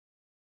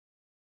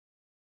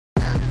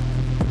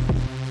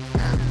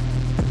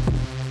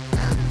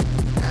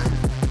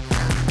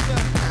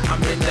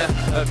I'm in the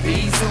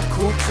Evisu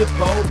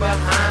Coupe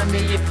behind me.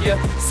 If you're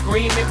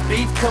screaming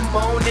beef, come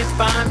on and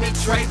find me.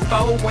 Trey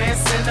 4 and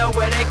Center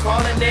where they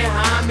calling their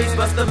homies.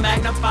 Bust the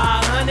Magnum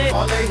 500.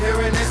 All they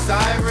hearing is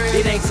sirens.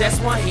 It ain't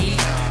just one heat.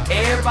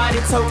 Everybody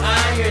toe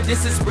iron.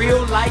 This is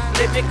real life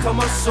living. Come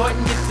up short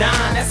and get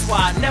down. That's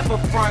why I never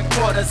front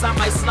quarters. I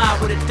might slide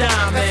with a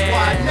dime, man. That's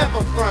why I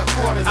never front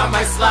quarters. I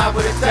might slide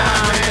with a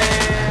dime,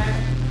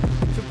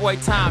 man. It's your boy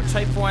Tom,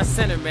 Trey 4 and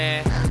Center,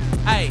 man.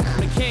 Hey,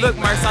 look,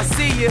 Merc, I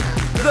see you.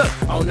 Look,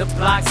 on the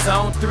block,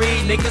 zone 3,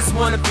 niggas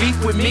wanna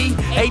beef with me.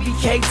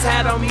 ABK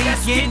tat on me,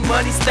 getting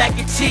money,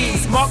 stacking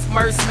cheese. Mark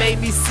MERC made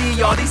me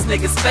see all these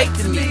niggas fake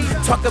to me.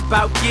 Talk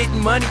about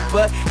getting money,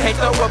 but can't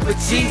throw up a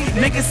G.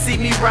 Niggas see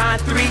me ride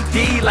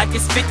 3D like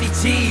it's 50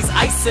 G's.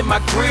 Ice in my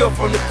grill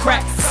from the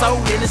crack,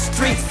 sold in the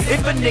streets.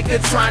 If a nigga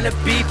tryna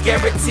beef,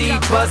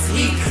 guaranteed buzz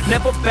heat.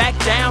 Never back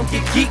down,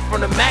 get geek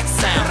from the max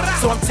sound.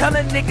 So I'm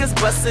telling niggas,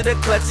 bust it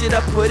up, clutch it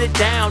up, put it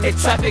down. And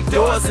traffic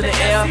doors in the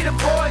air. See the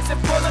boys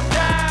and pull them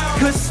down.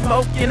 Good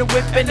smoke in the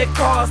whip and the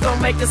cars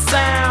don't make a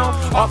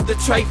sound. Off the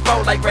Trey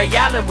 4 like Ray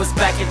Allen was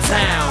back in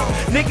town.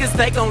 Niggas,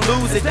 they gon'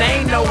 lose it,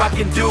 they ain't know I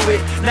can do it.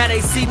 Now they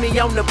see me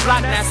on the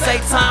block, now say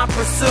time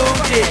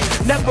pursued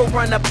it. Never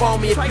run up on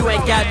me if you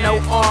ain't got no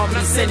army.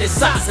 Sending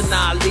shots and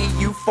I'll leave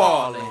you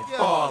falling.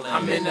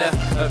 I'm in the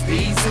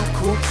Evisu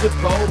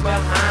Coupe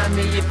behind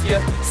me. If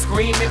you're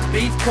screaming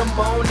beef, come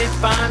on and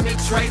find me.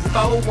 Trey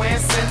 4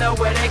 and Center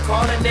where they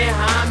calling their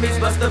homies.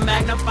 Bust the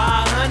Magnum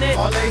 500.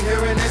 All they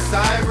hearing is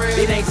sirens.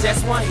 It ain't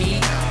just one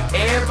heat.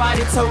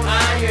 Everybody toe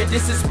iron.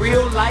 This is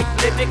real life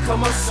living.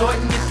 Come up short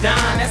and get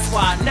down. That's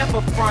why I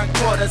never front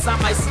quarters.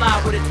 I might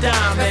slide with a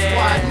dime, man. That's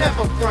why I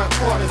never front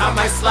quarters. I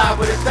might slide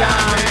with a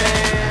dime,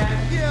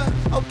 man.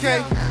 Yeah,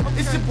 okay,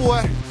 it's your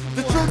boy,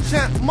 the true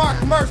champ, Mark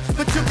MERC,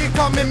 but you can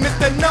call me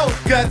Mr. No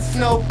Guts,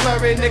 no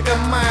blurry, nigga,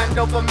 mind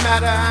over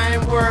matter. I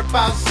ain't worried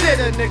about shit,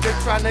 a nigga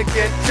tryna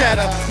get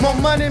cheddar. More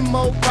money,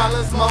 more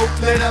problems, more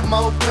glitter,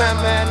 more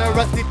glamour, and a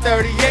rusty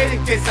 38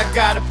 in case I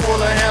gotta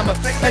pull a hammer.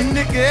 A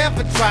nigga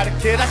ever try to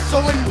kid, I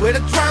show him where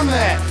the drama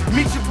at.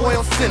 Meet your boy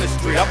on Center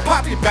Street, I'll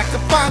pop you back to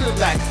Final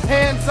Act.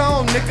 Hands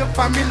on, nigga,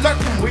 find me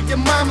lurking where your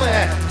mama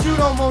at. You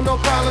don't want no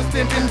problems,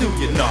 then do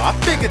you? No, I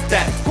figured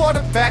that.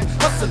 Quarterback,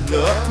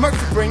 hustler, MERC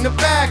to bring the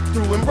bag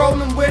through and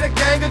rolling with a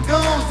gang of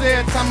goons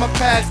every time I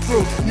pass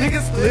through.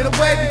 Niggas split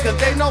away because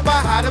they know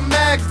about how the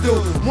mags do.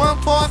 One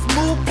false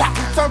move, pop,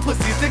 turn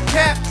pussies to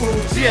cat food.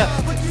 Yeah,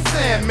 what you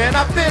saying, man?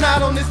 I've been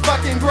out on this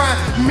fucking grind.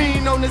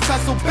 Mean on this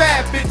hustle,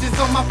 bad bitches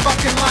on my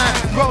fucking line.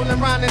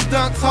 Rolling around in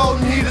dunks,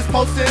 holding heaters,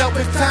 posted up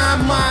with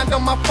time. Mind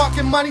on my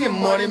fucking money and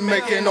money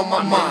making on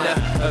my mind.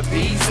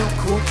 Evisu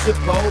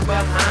Coupe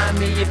behind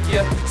me. If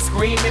you're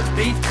screaming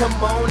beef, come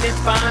on and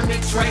find me.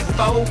 Trey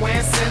 4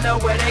 and Center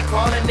where they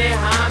calling their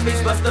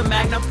homies. Bust the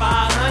Magnum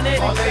 500.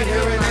 All they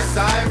hearing is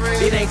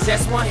sirens. It ain't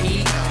just one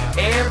heat.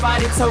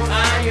 Everybody toe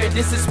iron.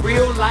 This is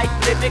real life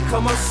living.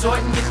 Come up short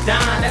and get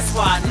down. That's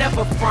why I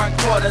never front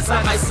quarters.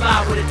 I might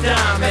slide with a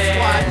dime, man. That's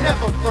why I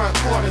never front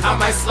quarters. I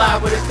might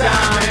slide with a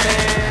dime,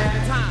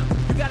 man. Time,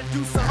 you gotta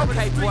do something.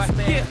 Okay, boy.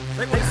 Yeah.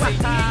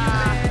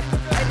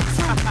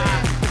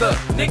 Look,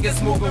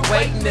 niggas moving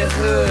weight in the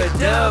hood,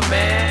 duh,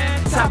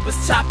 man. Choppers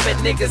chopping,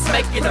 niggas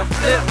making a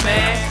flip,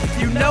 man.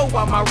 You know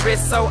why my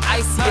wrist so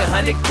icy,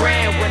 100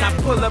 grand. When I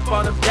pull up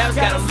on them devs,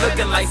 got them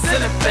looking like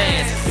ceiling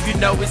fans. If you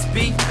know it's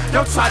beef,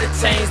 don't try to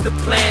change the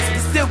plans. We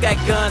still got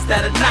guns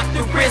that'll knock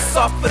the wrists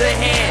off of the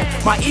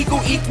hand. My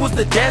eagle equals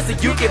the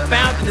desert, you get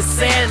found in the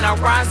sand. And I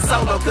ride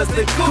solo, cause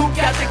the Coupe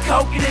got the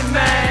coke in it,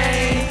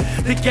 man.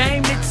 The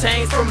game that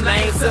changed from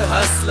lame to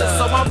hustler.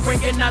 So I'm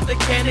bringing out the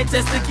cannon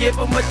just to give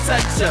them a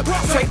touch up.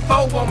 Trey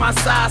 4 on my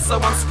side, so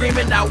I'm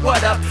screaming out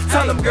what up.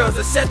 Tell them girls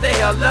to shut the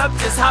hell up,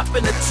 just hop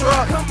in the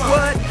truck.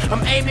 What?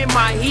 I'm aiming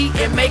my heat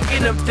and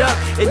making them duck.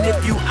 And if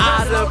you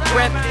out of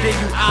breath, then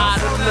you out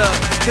of luck.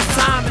 Cause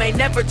time ain't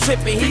never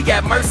tripping, he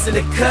got MERC in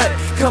the cut.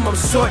 Come on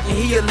short and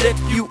he'll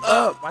lift you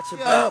up. Watch it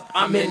up.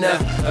 I'm in the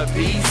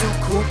Evisu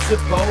Coupe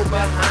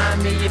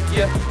behind me. If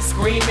you're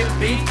screaming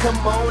beef,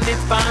 come on and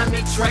find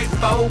me. Trey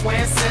 4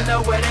 and Center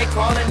where they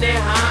calling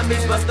their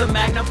homies. Bust the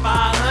Magnum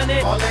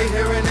 500. All they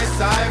hearing is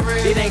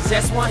sirens. It ain't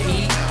just one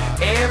heat.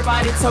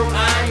 Everybody toe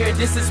iron.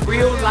 This is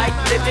real life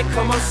living.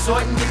 Come on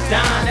short and get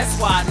down. That's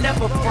why I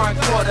never front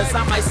quarters.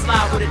 I might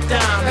slide with a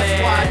dime, man.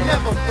 That's why I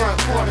never front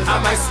quarters.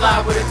 I might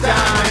slide with a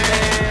dime,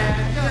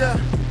 man.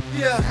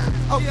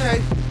 Yeah,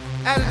 okay.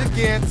 At it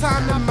again,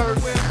 time to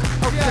MERC.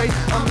 Okay,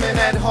 I'm in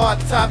that hard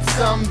top,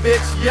 some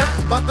bitch, yep,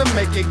 about to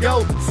make it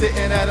go.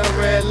 Sitting at a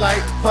red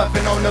light,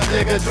 puffing on the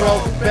bigger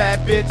dro.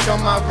 Bad bitch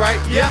on my right,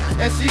 yep,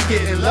 and she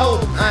getting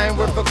low. I ain't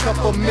worth a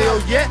couple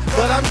mil yet,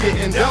 but I'm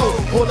getting dough.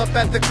 Pull up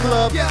at the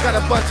club, got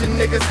a bunch of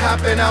niggas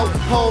hopping out.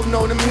 Holding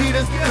on them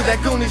heaters, cause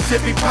that goonie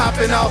shit be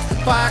popping off.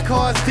 5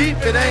 cars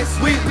deep, it ain't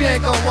sweet, we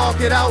ain't gon'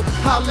 walk it out.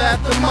 Holla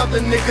at them other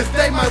niggas,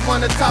 they might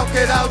wanna talk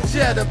it out.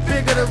 Yeah, the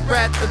bigger the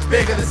rat, the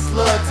bigger the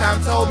slug.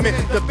 Time told me,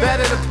 the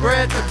better the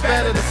bread, the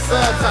better the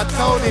subs. I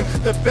told him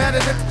the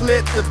better the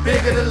clip, the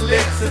bigger the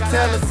licks. So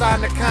tell her sign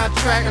the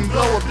contract and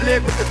blow a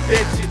blig with the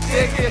bitch. You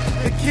dig it?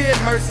 The kid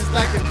Mercy's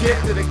like a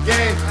gift to the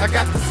game. I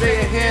got to say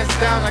it hands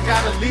down, I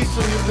got a leash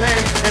from you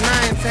lame. And I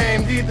ain't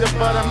tamed either,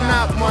 but I'm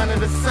not one of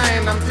the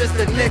same. I'm just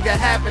a nigga,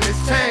 happiness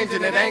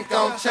changing, it ain't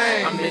gon'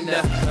 change. I'm in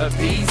the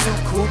Evisu,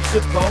 Coupe,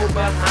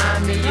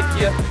 behind me. If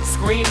you're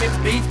screaming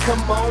beef,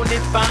 come on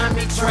and find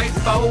me. Trey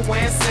 4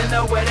 and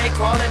Center, where they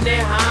calling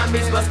their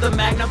homies. Bust the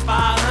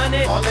Magnify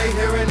 100. All they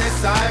hearing is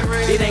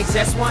sirens. It ain't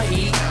just one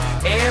heat.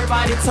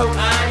 Everybody told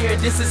iron,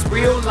 this is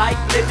real life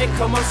living.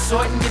 Come on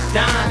short and get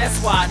down. That's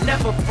why I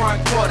never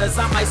front quarters.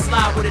 I might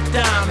slide with a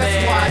dime, man.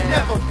 That's why I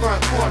never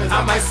front quarters.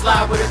 I might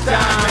slide with a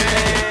dime,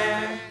 man.